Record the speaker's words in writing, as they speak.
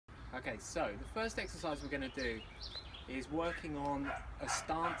Okay, so the first exercise we're going to do is working on a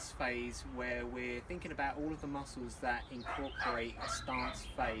stance phase where we're thinking about all of the muscles that incorporate a stance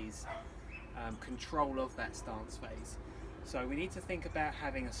phase, control of that stance phase. So we need to think about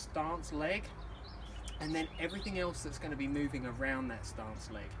having a stance leg and then everything else that's going to be moving around that stance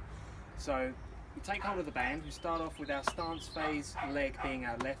leg. So we take hold of the band, we start off with our stance phase leg being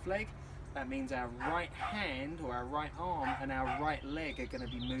our left leg. That means our right hand or our right arm and our right leg are going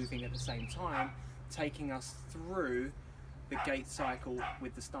to be moving at the same time, taking us through the gait cycle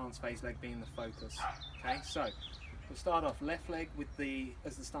with the stance phase leg being the focus. Okay, so we'll start off left leg with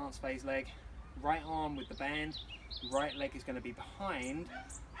as the stance phase leg, right arm with the band, right leg is going to be behind,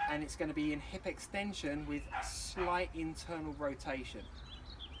 and it's going to be in hip extension with slight internal rotation.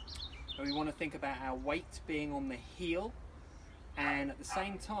 And we want to think about our weight being on the heel, and at the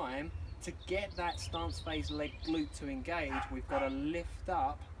same time, to get that stance phase leg glute to engage, we've got to lift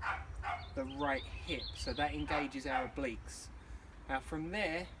up the right hip, so that engages our obliques. Now from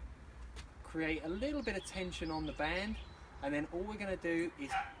there, create a little bit of tension on the band, and then all we're going to do is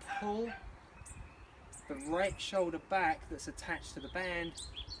pull the right shoulder back that's attached to the band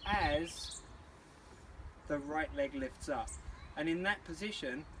as the right leg lifts up. And in that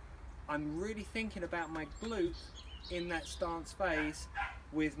position, I'm really thinking about my glute in that stance phase,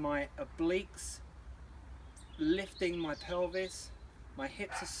 with my obliques lifting my pelvis, my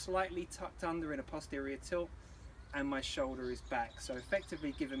hips are slightly tucked under in a posterior tilt, and my shoulder is back. So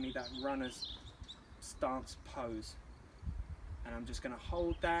effectively giving me that runner's stance pose. And I'm just going to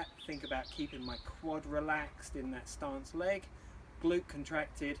hold that, think about keeping my quad relaxed in that stance leg, glute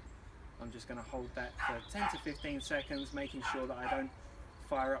contracted. I'm just going to hold that for 10 to 15 seconds, making sure that I don't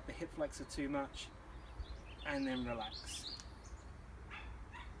fire up the hip flexor too much, and then relax.